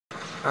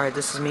Alright,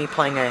 this is me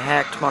playing a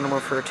hacked Modern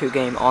Warfare 2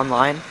 game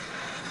online.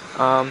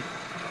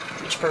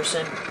 Each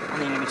person on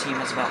the enemy team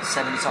has about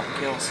 70-something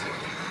kills.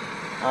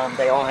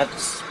 They all have the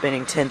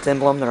spinning 10th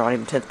emblem, they're not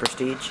even 10th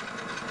prestige.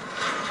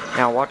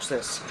 Now watch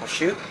this. I'll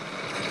shoot.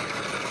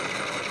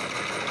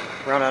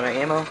 Run out of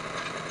ammo.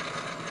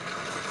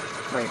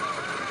 Wait.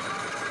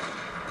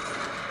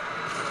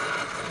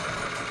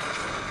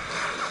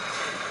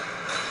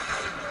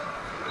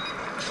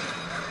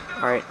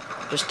 Alright,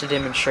 just to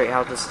demonstrate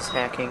how this is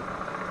hacking.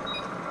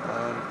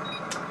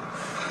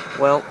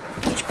 Well,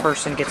 each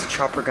person gets a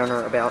chopper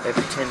gunner about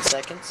every 10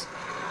 seconds.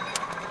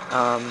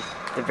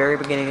 The very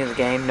beginning of the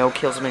game, no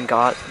kills have been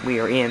got.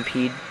 We are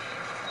EMP'd.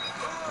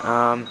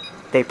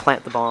 They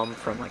plant the bomb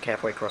from like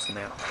halfway across the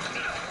map.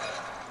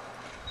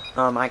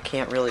 I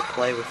can't really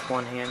play with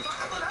one hand,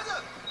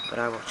 but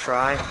I will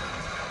try.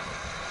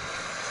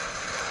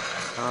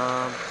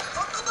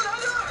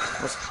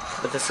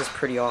 But this is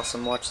pretty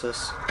awesome. Watch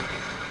this.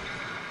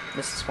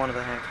 This is one of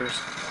the hackers.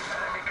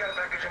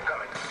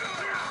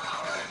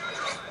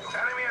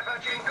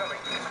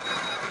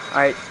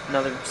 Alright,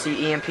 another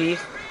EMP,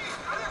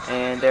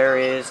 and there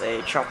is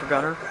a chopper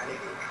gunner.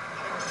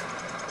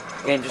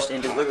 Game just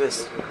ended. Look at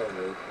this.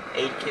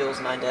 8 kills,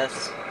 9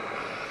 deaths.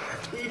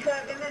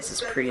 This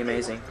is pretty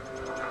amazing.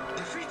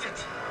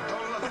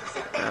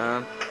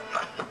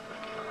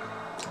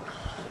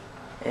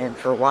 And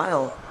for a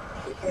while,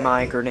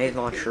 my grenade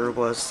launcher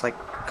was like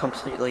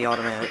completely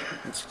automatic.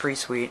 It's pretty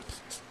sweet.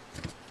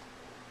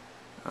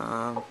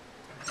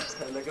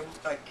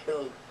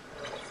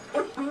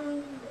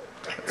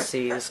 Let's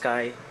see, this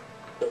guy.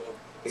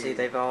 See,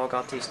 they've all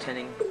got these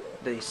spinning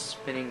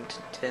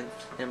 10th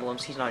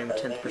emblems. He's not even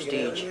 10th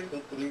prestige.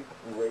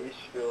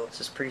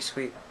 This is pretty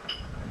sweet.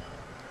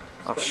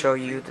 I'll show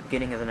you the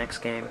beginning of the next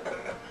game.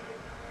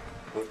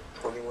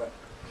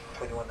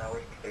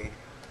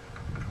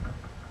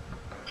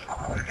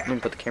 Let me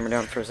put the camera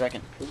down for a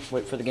second.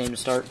 Wait for the game to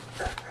start.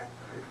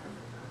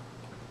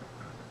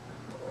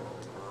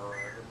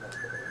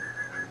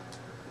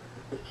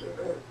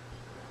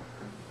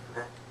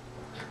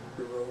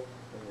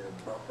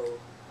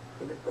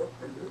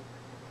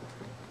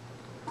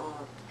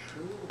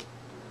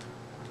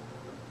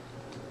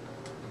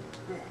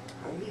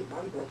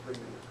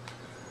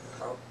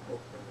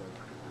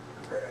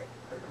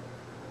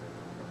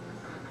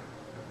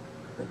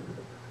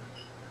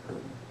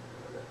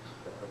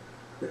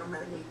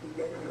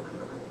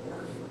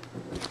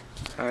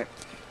 Alright,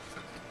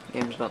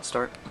 game's about to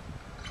start.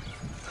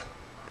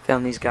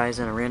 Found these guys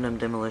in a random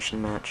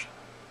demolition match.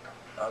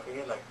 I'll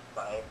get like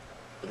 5,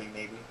 3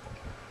 maybe.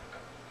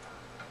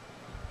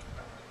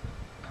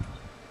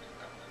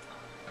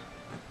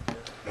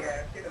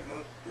 Yeah, I see the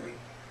most 3.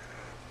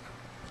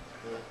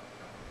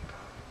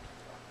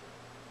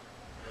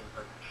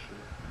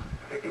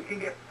 If you can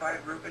get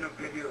 5 Ruben of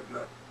videos,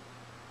 no.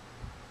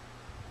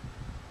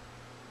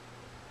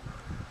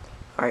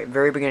 Alright,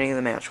 very beginning of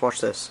the match. Watch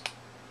this.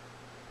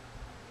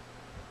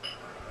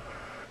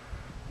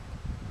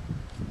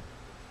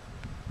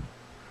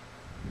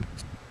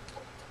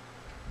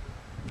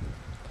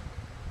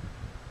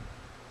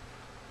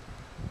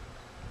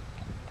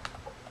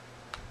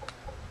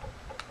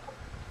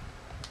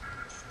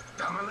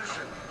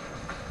 Demolition.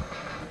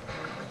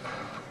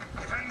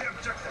 Defend the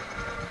objective.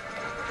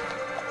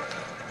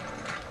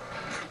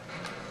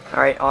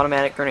 Alright,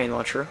 automatic grenade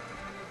launcher.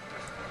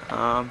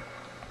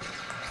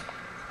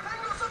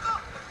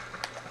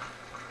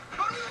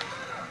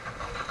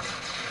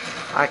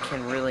 I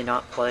can really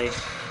not play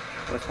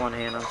with one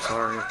hand, I'm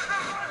sorry.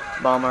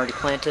 Bomb already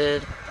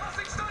planted.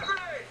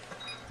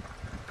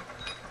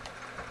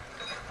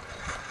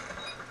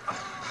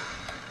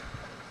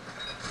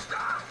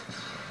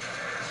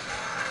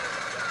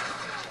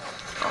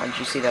 Did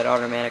you see that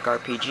automatic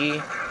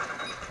RPG?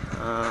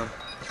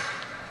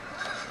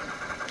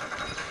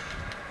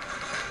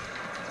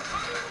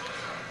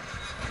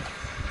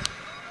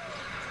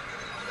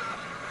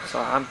 So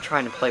I'm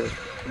trying to play with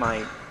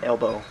my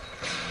elbow.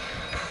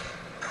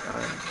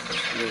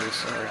 I'm really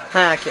sorry.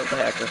 I killed the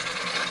hacker.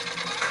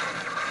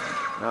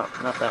 No,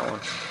 not that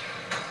one.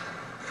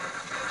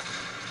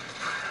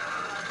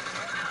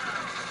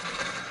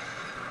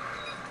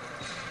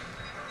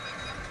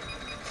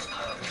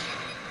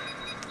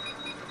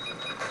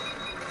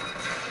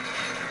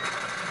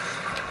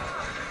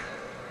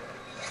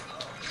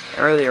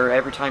 Earlier,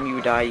 every time you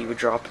would die, you would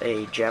drop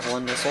a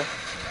Javelin missile.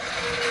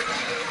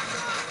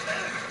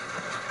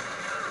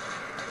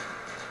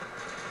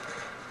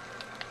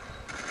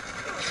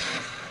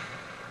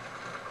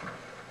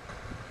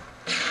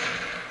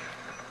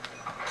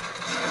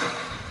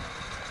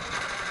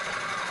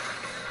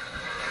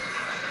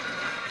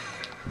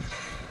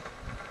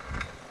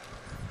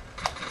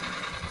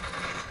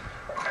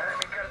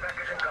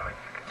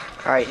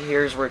 Alright,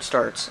 here's where it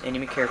starts.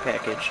 Enemy care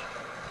package.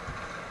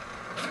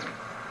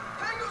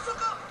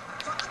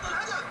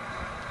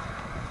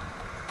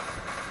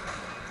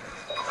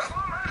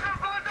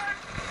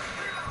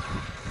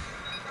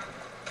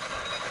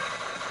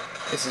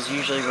 This is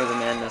usually where the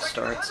madness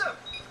starts.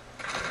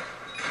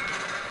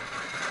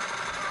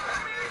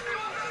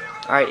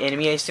 Alright,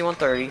 enemy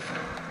AC-130.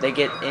 They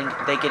get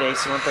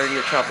AC-130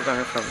 or chopper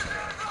gunner from.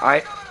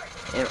 Alright,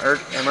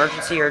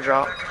 emergency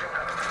airdrop.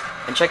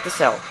 And check this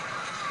out.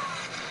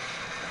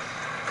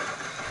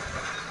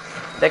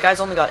 That guy's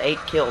only got 8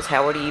 kills.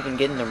 How would he even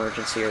get an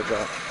emergency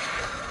airdrop?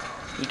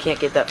 You can't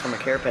get that from a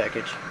care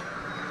package.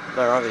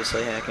 They're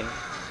obviously hacking.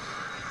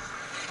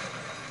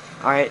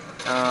 Alright,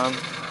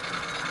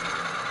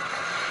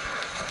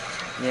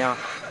 yeah.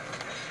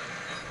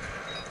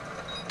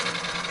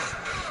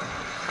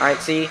 Alright,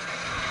 see?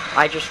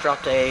 I just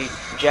dropped a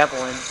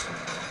Javelin.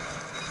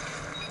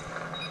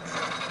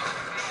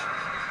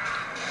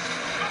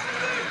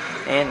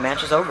 And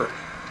match is over.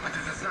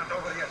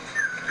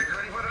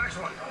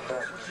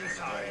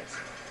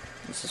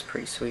 This is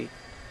pretty sweet.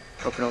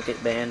 Hope I don't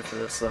get banned for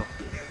this though.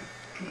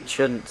 It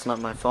shouldn't, it's not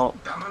my fault.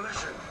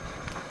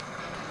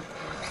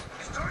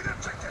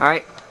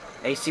 Alright,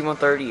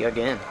 AC-130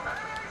 again.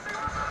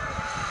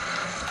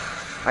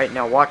 Alright,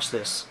 now watch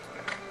this.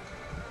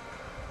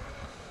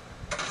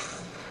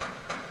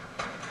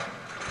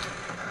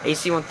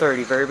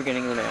 AC-130, very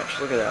beginning of the match.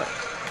 Look at that.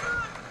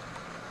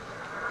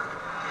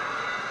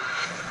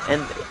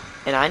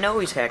 And I know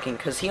he's hacking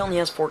because he only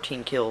has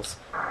 14 kills.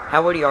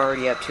 How would he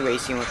already have 2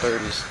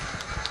 AC-130s?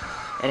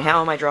 And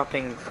how am I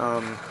dropping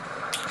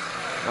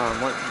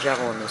what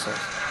Javelin missiles?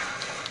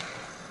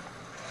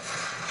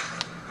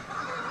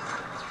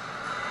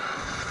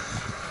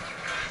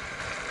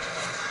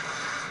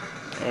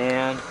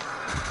 And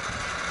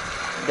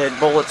the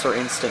bullets are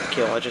instant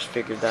kill. I just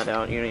figured that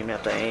out. You don't even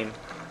have to aim.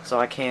 So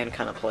I can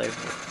kind of play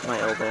with my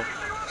elbow.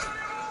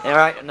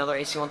 Alright, another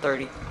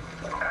AC-130.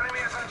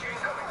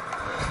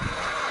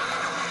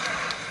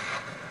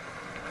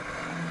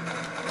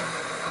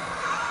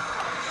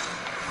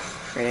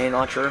 Grenade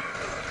launcher. If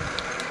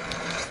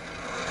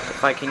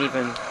I can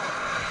even...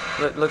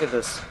 Look at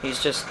this.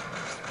 He's just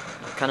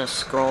kind of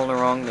scrolling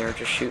along there,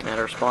 just shooting at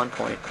our spawn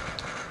point.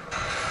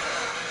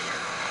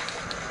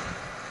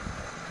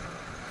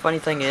 Funny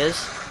thing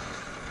is,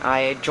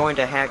 I joined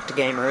a hacked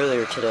game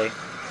earlier today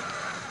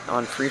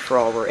on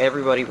free-for-all where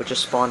everybody would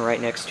just spawn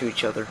right next to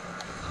each other.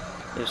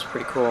 It was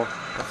pretty cool.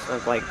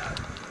 Like,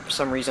 for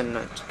some reason,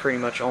 I pretty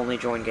much only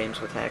join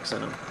games with hacks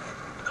in them.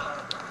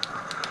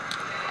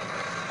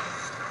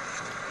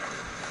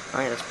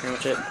 Alright, that's pretty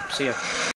much it. See ya.